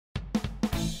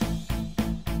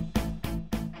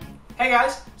Hey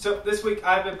guys, so this week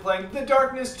I've been playing The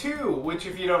Darkness 2, which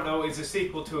if you don't know is a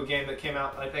sequel to a game that came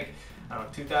out, I think,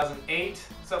 2008,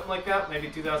 something like that, maybe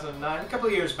 2009, a couple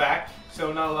of years back,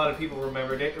 so not a lot of people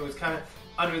remembered it. It was kind of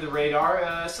under the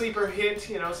radar, sleeper hit,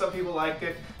 you know, some people liked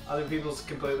it, other people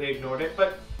completely ignored it,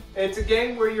 but it's a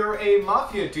game where you're a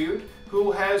mafia dude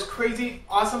who has crazy,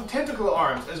 awesome tentacle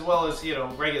arms, as well as, you know,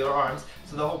 regular arms.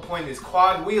 So the whole point is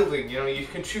quad wielding. You know, you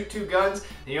can shoot two guns,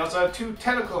 and you also have two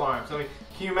tentacle arms. I mean,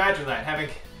 can you imagine that, having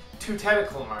two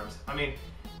tentacle arms? I mean,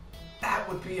 that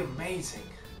would be amazing.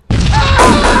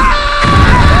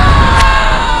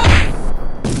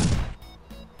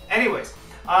 Anyways,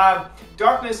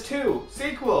 Darkness 2,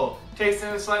 sequel, takes in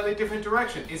a slightly different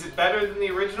direction. Is it better than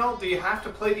the original? Do you have to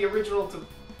play the original to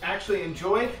actually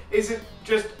enjoy? Is it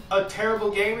just a terrible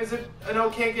game? Is it an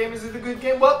okay game? Is it a good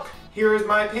game? Well, here is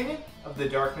my opinion of The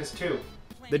Darkness 2.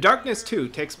 The Darkness 2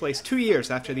 takes place 2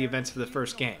 years after the events of the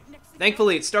first game.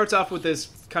 Thankfully, it starts off with this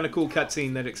kind of cool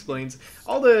cutscene that explains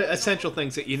all the essential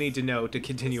things that you need to know to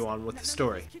continue on with the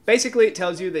story. Basically, it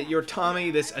tells you that you're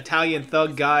Tommy, this Italian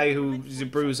thug guy who's a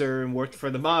bruiser and worked for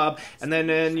the mob, and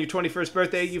then on your 21st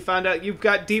birthday, you found out you've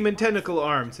got demon tentacle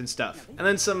arms and stuff. And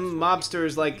then some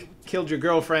mobsters, like, killed your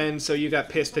girlfriend, so you got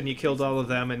pissed and you killed all of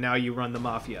them, and now you run the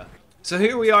mafia. So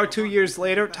here we are 2 years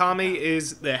later. Tommy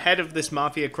is the head of this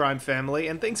mafia crime family,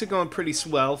 and things are going pretty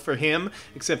swell for him,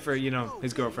 except for, you know,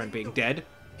 his girlfriend being dead.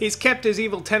 He's kept his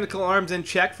evil tentacle arms in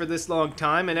check for this long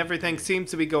time, and everything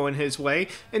seems to be going his way,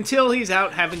 until he's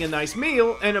out having a nice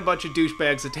meal, and a bunch of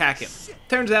douchebags attack him.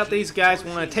 Turns out these guys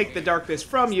want to take the darkness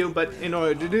from you, but in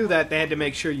order to do that, they had to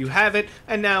make sure you have it,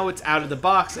 and now it's out of the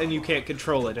box, and you can't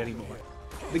control it anymore.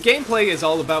 The gameplay is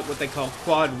all about what they call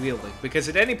quad wielding, because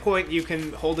at any point you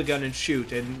can hold a gun and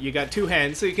shoot, and you got two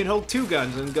hands, so you can hold two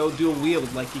guns and go dual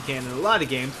wield like you can in a lot of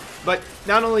games, but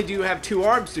not only do you have two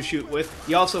arms to shoot with,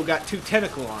 you also got two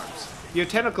tentacle arms. Your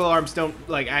tentacle arms don't,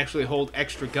 like, actually hold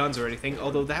extra guns or anything,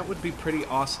 although that would be pretty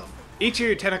awesome. Each of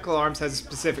your tentacle arms has a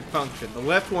specific function. The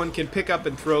left one can pick up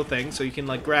and throw things, so you can,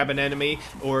 like, grab an enemy,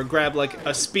 or grab, like,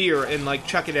 a spear and, like,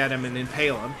 chuck it at him and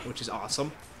impale him, which is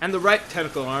awesome. And the right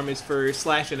tentacle arm is for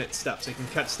slashing at stuff, so you can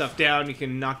cut stuff down, you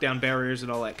can knock down barriers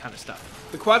and all that kind of stuff.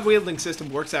 The quad wielding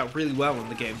system works out really well in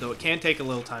the game, though it can take a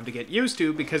little time to get used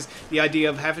to, because the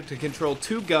idea of having to control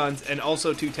two guns and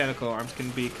also two tentacle arms can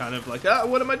be kind of like,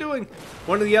 what am I doing?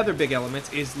 One of the other big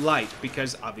elements is light,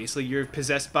 because obviously you're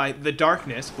possessed by the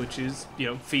darkness, which is, you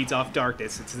know, feeds off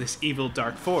darkness. It's this evil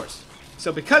dark force.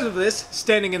 So because of this,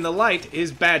 standing in the light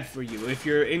is bad for you. If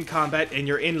you're in combat and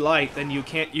you're in light, then you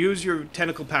can't use your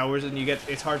tentacle powers, and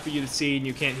it's hard for you to see, and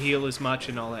you can't heal as much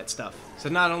and all that stuff. So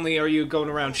not only are you going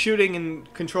around shooting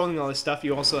and controlling all this stuff,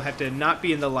 you also have to not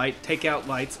be in the light, take out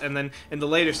lights, and then in the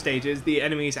later stages, the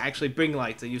enemies actually bring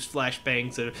lights. They use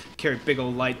flashbangs to carry big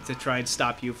old lights to try and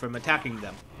stop you from attacking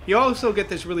them. You also get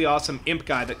this really awesome imp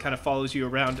guy that kind of follows you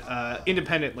around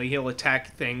independently. He'll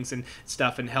attack things and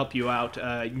stuff and help you out.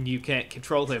 You can't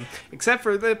control him, except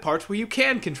for the parts where you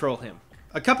can control him.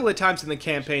 A couple of times in the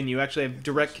campaign, you actually have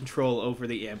direct control over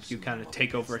the imp. You kind of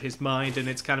take over his mind, and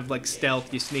it's kind of like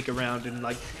stealth. You sneak around and,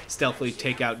 like, stealthily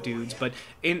take out dudes, but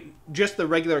in just the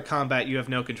regular combat, you have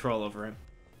no control over him.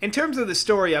 In terms of the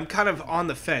story, I'm kind of on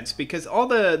the fence, because all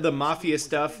the mafia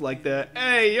stuff, like the,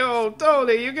 hey, yo,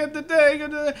 Tony, you get the day,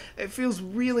 it feels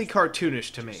really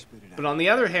cartoonish to me. But on the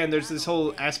other hand, there's this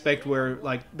whole aspect where,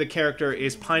 like, the character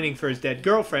is pining for his dead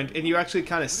girlfriend, and you actually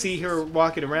kind of see her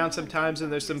walking around sometimes,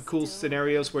 and there's some cool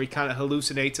scenarios where he kind of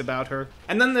hallucinates about her.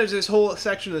 And then there's this whole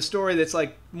section of the story that's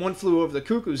like One Flew Over the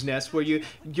Cuckoo's Nest, where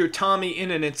you're Tommy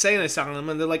in an insane asylum,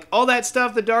 and they're like, all that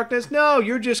stuff, the darkness, no,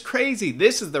 you're just crazy.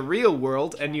 This is the real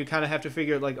world, and you kind of have to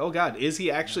figure, like, oh god, is he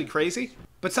actually crazy?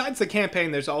 Besides the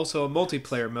campaign, there's also a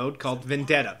multiplayer mode called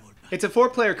Vendetta. It's a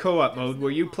 4-player co-op mode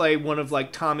where you play one of,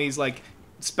 like, Tommy's, like,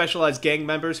 specialized gang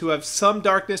members who have some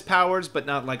darkness powers, but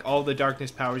not, like, all the darkness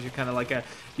powers. You're kind of like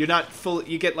you're not full,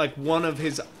 you get, like, one of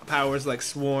his powers, like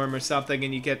Swarm or something,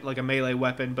 and you get, like, a melee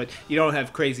weapon, but you don't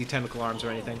have crazy tentacle arms or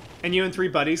anything. And you and 3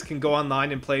 buddies can go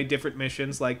online and play different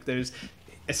missions, like, there's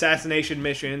assassination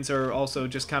missions, or also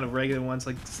just kind of regular ones,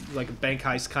 like a bank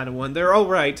heist kind of one. They're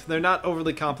alright. They're not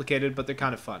overly complicated, but they're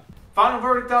kind of fun. Final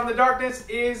verdict on The Darkness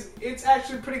is, it's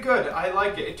actually pretty good. I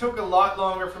like it. It took a lot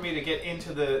longer for me to get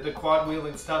into the quad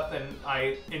wielding stuff than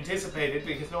I anticipated,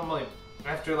 because normally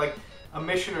after like a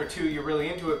mission or two you're really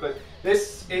into it, but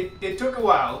this, it took a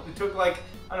while. It took, like,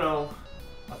 I don't know,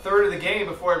 a third of the game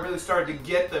before I really started to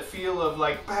get the feel of,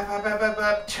 like,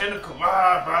 tentacle,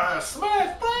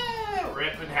 smash,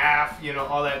 rip in half, you know,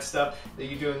 all that stuff that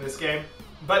you do in this game.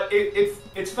 But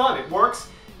it's fun. It works.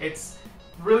 It's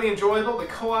really enjoyable. The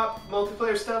co-op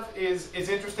multiplayer stuff is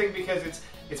interesting because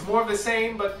it's more of the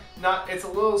same, but not. It's a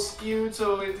little skewed,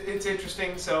 so it's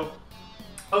interesting. So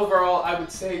overall, I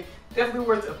would say definitely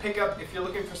worth a pickup if you're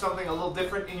looking for something a little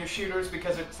different in your shooters,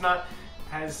 because it's not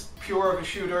as pure of a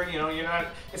shooter. You know,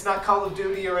 it's not Call of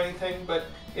Duty or anything, but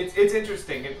it's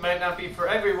interesting. It might not be for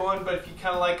everyone, but if you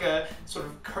kind of like a sort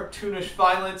of cartoonish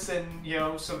violence and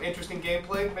some interesting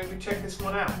gameplay, maybe check this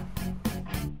one out.